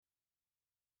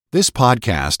This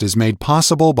podcast is made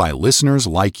possible by listeners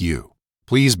like you.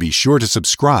 Please be sure to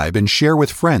subscribe and share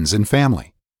with friends and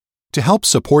family. To help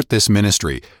support this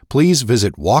ministry, please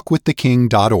visit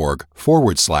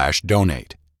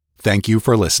walkwiththeking.org/donate. Thank you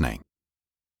for listening.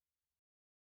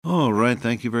 All right,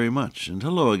 thank you very much. And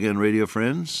hello again, radio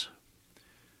friends.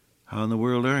 How in the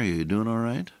world are you? You doing all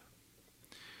right?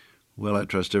 Well, I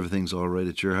trust everything's all right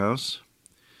at your house.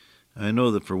 I know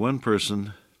that for one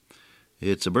person,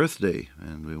 it's a birthday,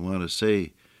 and we want to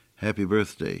say happy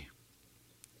birthday.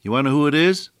 You want to know who it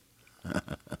is?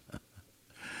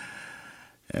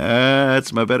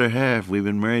 That's my better half. We've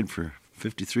been married for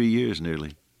 53 years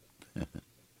nearly.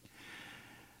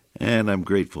 And I'm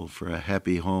grateful for a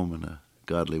happy home and a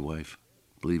godly wife,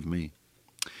 believe me.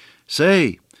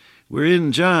 Say, we're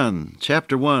in John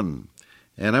chapter 1,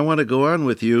 and I want to go on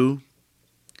with you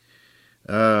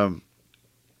in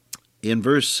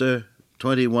verse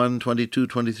 21, 22,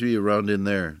 23, around in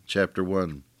there, chapter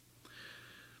 1.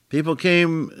 People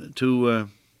came to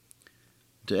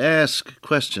ask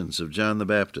questions of John the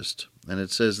Baptist, and it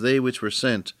says, they which were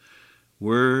sent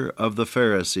were of the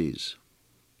Pharisees.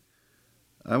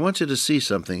 I want you to see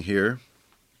something here.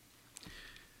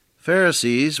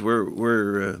 Pharisees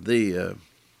were the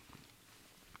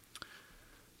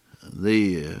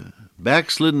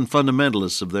backslidden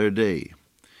fundamentalists of their day.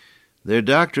 Their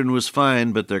doctrine was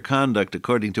fine, but their conduct,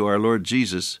 according to our Lord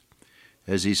Jesus,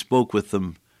 as he spoke with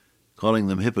them, calling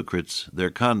them hypocrites, their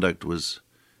conduct was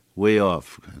way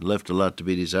off, left a lot to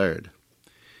be desired.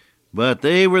 But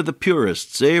they were the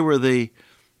purists. They were the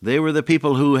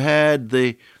people who had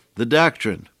the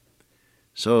doctrine.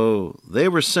 So they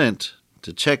were sent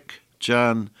to check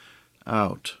John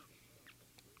out.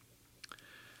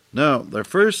 Now, their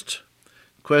first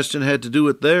question had to do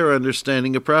with their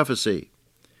understanding of prophecy.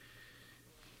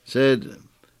 Said,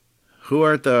 who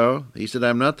art thou? He said,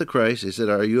 I'm not the Christ. He said,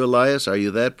 are you Elias? Are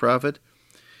you that prophet?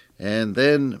 And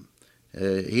then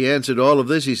he answered all of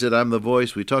this. He said, I'm the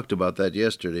voice. We talked about that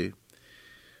yesterday.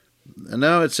 And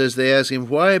now it says, they ask him,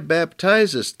 why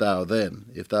baptizest thou then,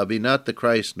 if thou be not the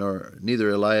Christ, nor neither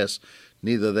Elias,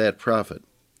 neither that prophet?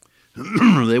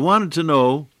 They wanted to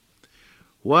know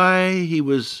why he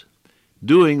was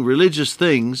doing religious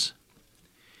things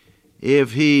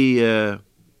if he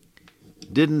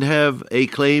didn't have a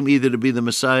claim either to be the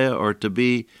Messiah or to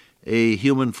be a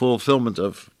human fulfillment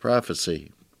of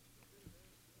prophecy.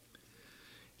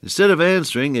 Instead of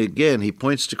answering, again, he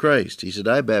points to Christ. He said,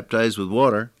 I baptize with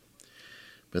water,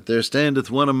 but there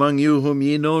standeth one among you whom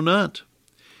ye know not.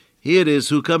 He it is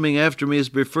who coming after me is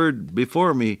preferred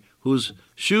before me, whose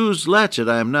shoes latchet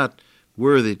I am not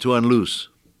worthy to unloose.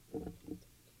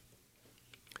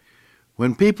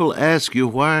 When people ask you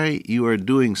why you are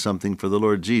doing something for the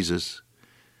Lord Jesus,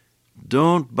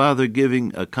 don't bother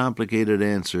giving a complicated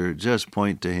answer, just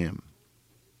point to him.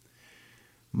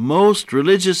 Most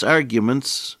religious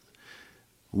arguments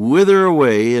wither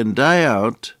away and die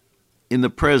out in the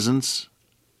presence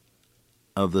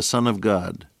of the Son of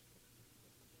God.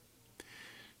 Do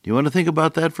you want to think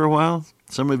about that for a while?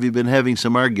 Some of you have been having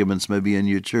some arguments maybe in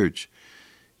your church.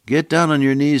 Get down on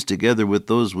your knees together with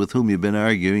those with whom you've been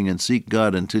arguing and seek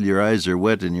God until your eyes are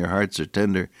wet and your hearts are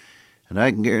tender. And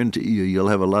I can guarantee you, you'll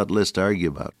have a lot less to argue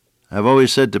about. I've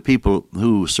always said to people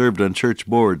who served on church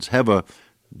boards, have a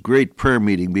great prayer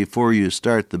meeting before you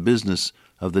start the business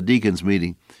of the deacons'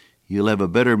 meeting. You'll have a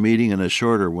better meeting and a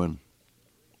shorter one.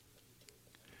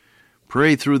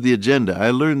 Pray through the agenda.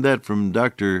 I learned that from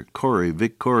Dr. Corey.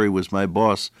 Vic Corey was my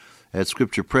boss at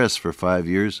Scripture Press for 5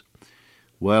 years,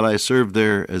 while I served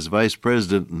there as vice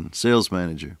president and sales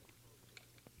manager.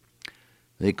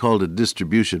 They called it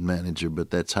distribution manager,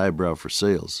 but that's highbrow for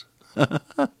sales.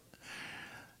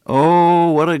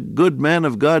 Oh, what a good man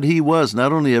of God he was.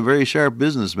 Not only a very sharp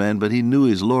businessman, but he knew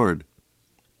his Lord.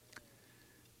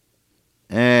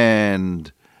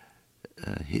 And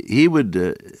he would,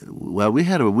 we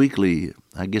had a weekly,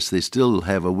 I guess they still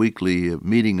have a weekly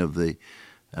meeting of the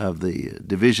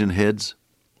division heads.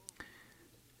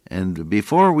 And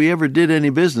before we ever did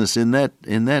any business in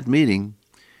that meeting,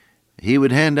 he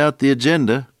would hand out the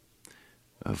agenda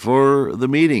for the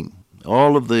meeting,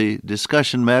 all of the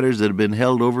discussion matters that had been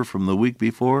held over from the week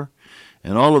before,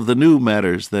 and all of the new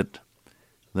matters that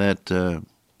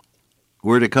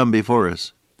were to come before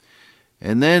us.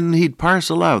 And then he'd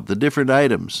parcel out the different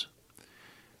items.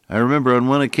 I remember on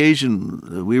one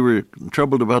occasion we were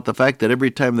troubled about the fact that every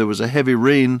time there was a heavy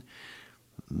rain,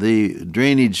 the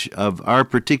drainage of our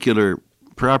particular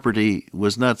property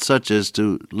was not such as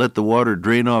to let the water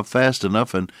drain off fast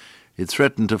enough, and it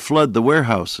threatened to flood the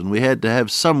warehouse, and we had to have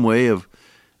some way of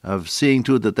seeing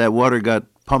to it that water got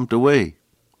pumped away.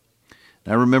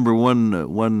 I remember one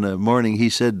morning he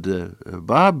said,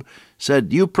 Bob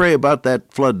said, you pray about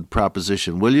that flood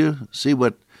proposition, will you? See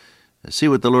what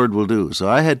the Lord will do. So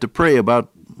I had to pray about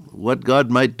what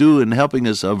God might do in helping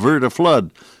us avert a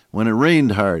flood when it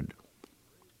rained hard.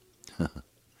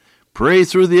 Pray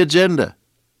through the agenda.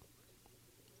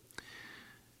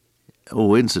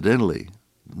 Oh, incidentally,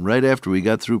 right after we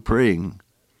got through praying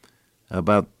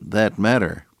about that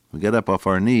matter, we got up off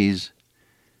our knees,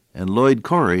 and Lloyd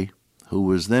Corey, who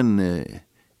was then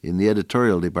in the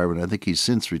editorial department, I think he's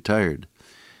since retired,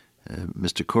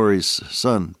 Mr. Corey's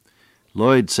son,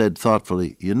 Lloyd said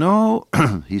thoughtfully, you know,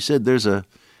 he said, there's a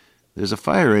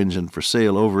fire engine for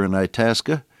sale over in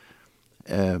Itasca.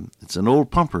 It's an old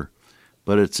pumper,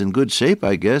 but it's in good shape,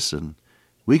 I guess, and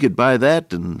we could buy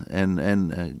that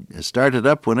and start it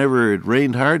up whenever it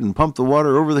rained hard and pump the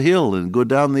water over the hill and go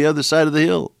down the other side of the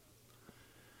hill.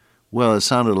 Well, it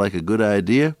sounded like a good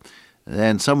idea,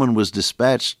 and someone was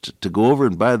dispatched to go over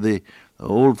and buy the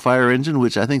old fire engine,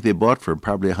 which I think they bought for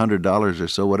probably $100 or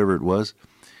so, whatever it was.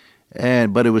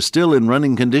 But it was still in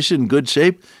running condition, good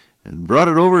shape, and brought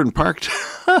it over and parked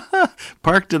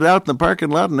it out in the parking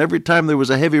lot, and every time there was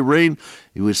a heavy rain,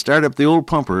 he would start up the old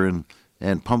pumper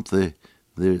and pump the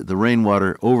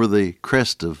rainwater over the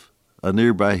crest of a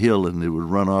nearby hill, and it would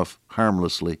run off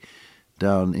harmlessly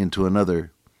down into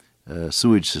another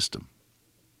sewage system.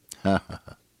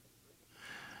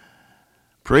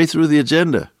 Pray through the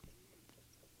agenda.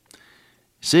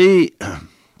 See,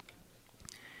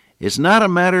 it's not a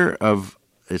matter of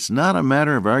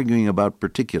arguing about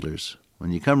particulars.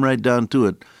 When you come right down to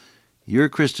it, your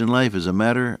Christian life is a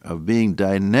matter of being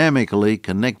dynamically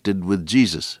connected with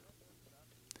Jesus.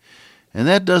 And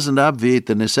that doesn't obviate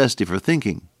the necessity for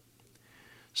thinking.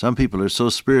 Some people are so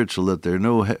spiritual that they're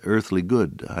no earthly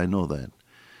good. I know that.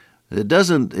 It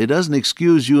doesn't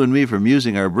excuse you and me from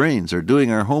using our brains or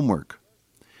doing our homework.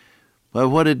 But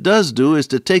what it does do is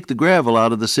to take the gravel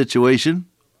out of the situation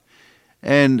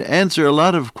and answer a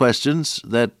lot of questions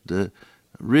that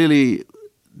really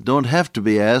don't have to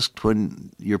be asked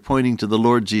when you're pointing to the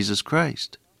Lord Jesus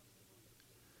Christ.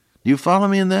 Do you follow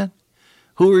me in that?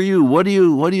 Who are you? What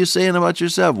are you saying about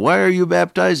yourself? Why are you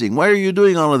baptizing? Why are you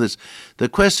doing all of this? The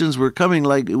questions were coming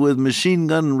like with machine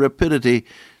gun rapidity.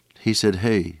 He said,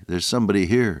 hey, there's somebody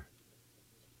here.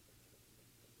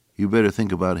 You better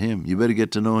think about him. You better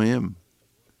get to know him.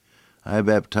 I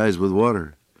baptize with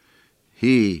water.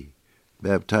 He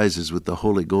baptizes with the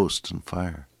Holy Ghost and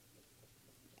fire.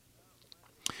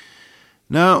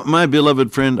 Now, my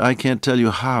beloved friend, I can't tell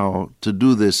you how to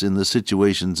do this in the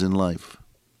situations in life.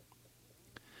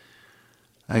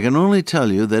 I can only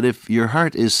tell you that if your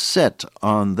heart is set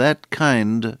on that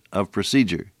kind of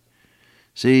procedure,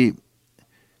 see,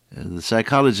 the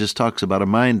psychologist talks about a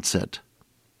mindset.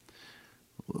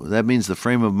 That means the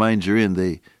frame of mind you're in,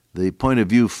 the point of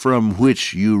view from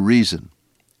which you reason.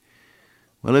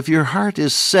 Well, if your heart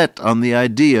is set on the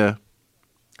idea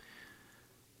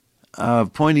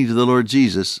of pointing to the Lord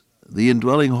Jesus, the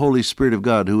indwelling Holy Spirit of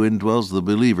God who indwells the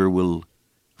believer will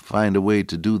find a way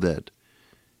to do that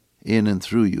in and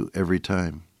through you every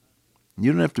time.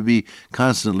 You don't have to be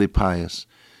constantly pious.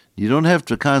 You don't have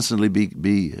to constantly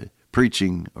be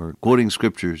preaching or quoting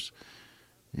scriptures.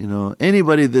 You know,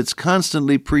 anybody that's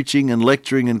constantly preaching and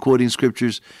lecturing and quoting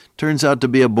scriptures turns out to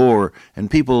be a bore,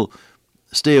 and people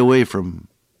stay away from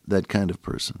that kind of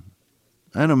person.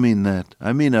 I don't mean that.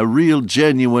 I mean a real,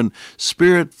 genuine,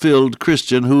 spirit-filled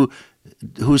Christian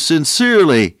who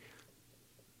sincerely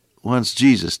wants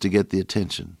Jesus to get the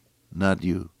attention, not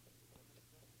you.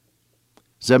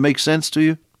 Does that make sense to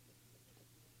you?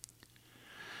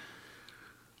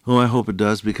 Oh, I hope it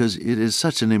does, because it is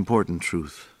such an important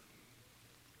truth.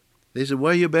 They said,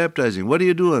 why are you baptizing? What are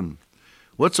you doing?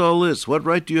 What's all this? What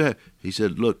right do you have? He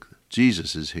said, look,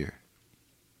 Jesus is here.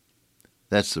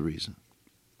 That's the reason.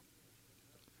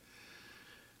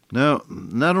 Now,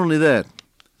 not only that,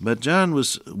 but John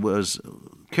was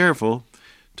careful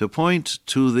to point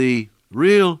to the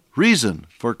real reason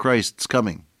for Christ's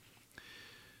coming.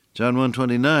 John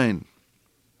 1:29.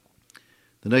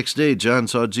 The next day John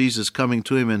saw Jesus coming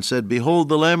to him and said, behold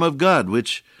the Lamb of God,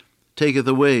 which taketh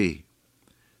away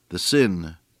the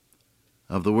sin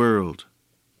of the world.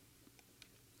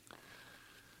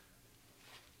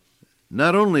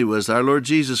 Not only was our Lord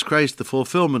Jesus Christ the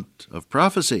fulfillment of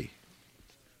prophecy,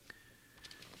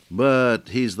 but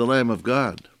he's the Lamb of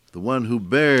God, the one who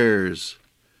bears.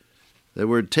 The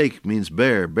word take means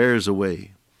bear, bears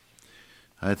away.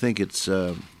 I think it's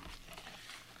a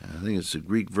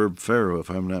Greek verb pharaoh, if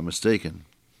I'm not mistaken.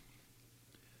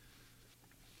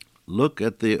 Look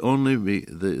at the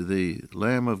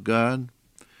Lamb of God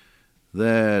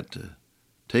that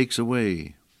takes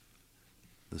away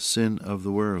the sin of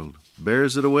the world,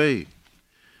 bears it away.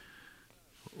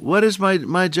 What is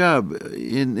my job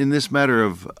in this matter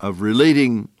of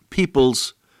relating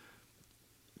people's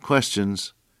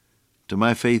questions to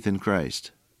my faith in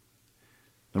Christ?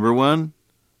 Number one,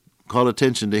 call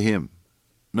attention to Him.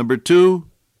 Number two,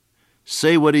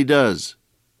 say what He does.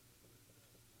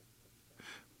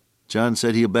 John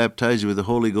said He'll baptize you with the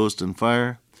Holy Ghost and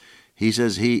fire. He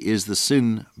says He is the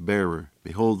sin bearer.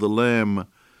 Behold the Lamb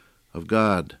of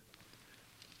God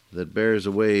that bears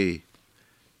away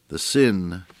the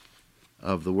sin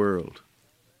of the world.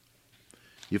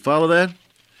 You follow that?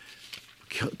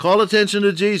 Call attention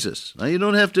to Jesus. Now you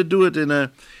don't have to do it in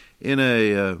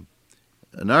an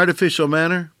artificial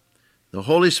manner. The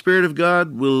Holy Spirit of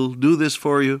God will do this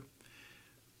for you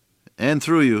and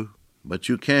through you, but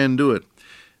you can do it.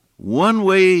 One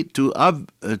way to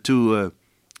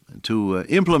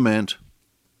implement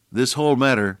this whole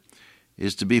matter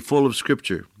is to be full of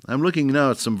Scripture. I'm looking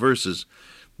now at some verses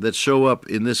that show up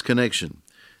in this connection.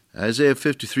 Isaiah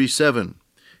 53:7,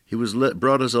 He was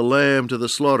brought as a lamb to the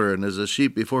slaughter, and as a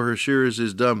sheep before her shearers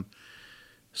is dumb,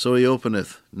 so He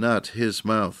openeth not His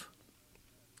mouth.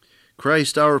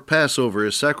 Christ, our Passover,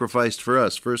 is sacrificed for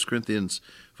us, 1 Corinthians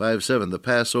 5:7, the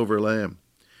Passover lamb.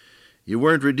 You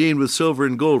weren't redeemed with silver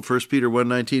and gold, 1 Peter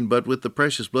 1:19, but with the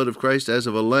precious blood of Christ as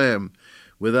of a lamb,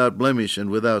 without blemish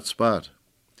and without spot.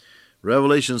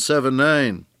 Revelation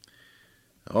 7:9,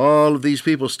 all of these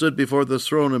people stood before the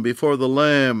throne and before the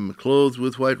Lamb, clothed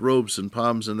with white robes and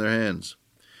palms in their hands.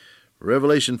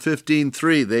 Revelation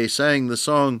 15:3, they sang the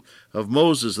song of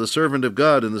Moses, the servant of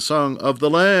God, and the song of the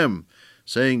Lamb,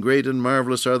 saying, Great and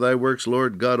marvelous are thy works,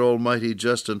 Lord God Almighty,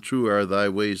 just and true are thy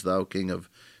ways, thou King of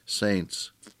saints.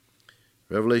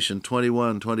 Revelation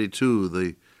 21:22,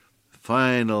 the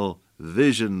final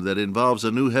vision that involves a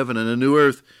new heaven and a new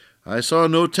earth. I saw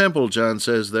no temple, John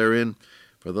says therein,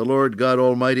 for the Lord God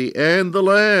Almighty and the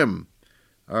Lamb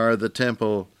are the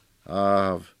temple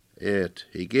of it.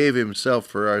 He gave Himself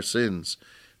for our sins,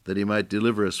 that He might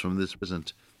deliver us from this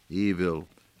present evil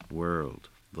world.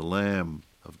 The Lamb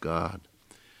of God,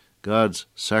 God's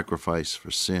sacrifice for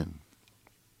sin.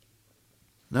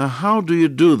 Now, how do you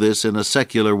do this in a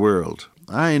secular world?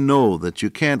 I know that you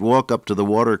can't walk up to the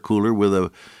water cooler with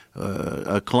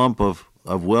a clump of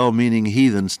well-meaning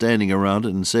heathen standing around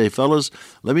it and say, fellas,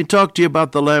 let me talk to you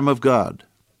about the Lamb of God.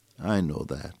 I know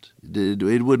that.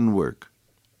 It wouldn't work.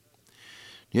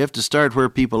 You have to start where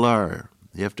people are.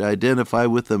 You have to identify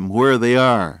with them where they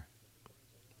are.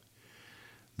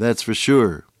 That's for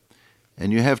sure.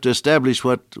 And you have to establish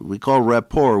what we call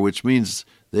rapport, which means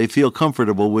they feel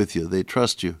comfortable with you. They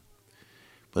trust you.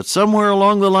 But somewhere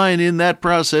along the line in that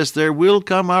process, there will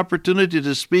come opportunity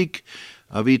to speak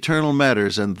of eternal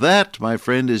matters. And that, my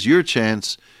friend, is your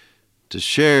chance to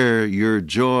share your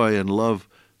joy and love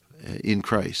in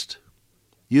Christ.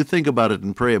 You think about it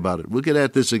and pray about it. We'll get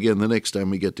at this again the next time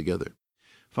we get together.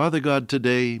 Father God,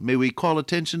 today, may we call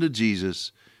attention to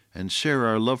Jesus and share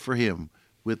our love for Him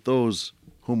with those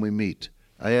whom we meet.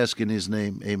 I ask in His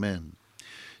name, amen.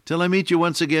 Till I meet you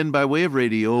once again by way of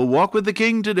radio, walk with the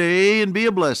King today and be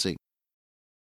a blessing.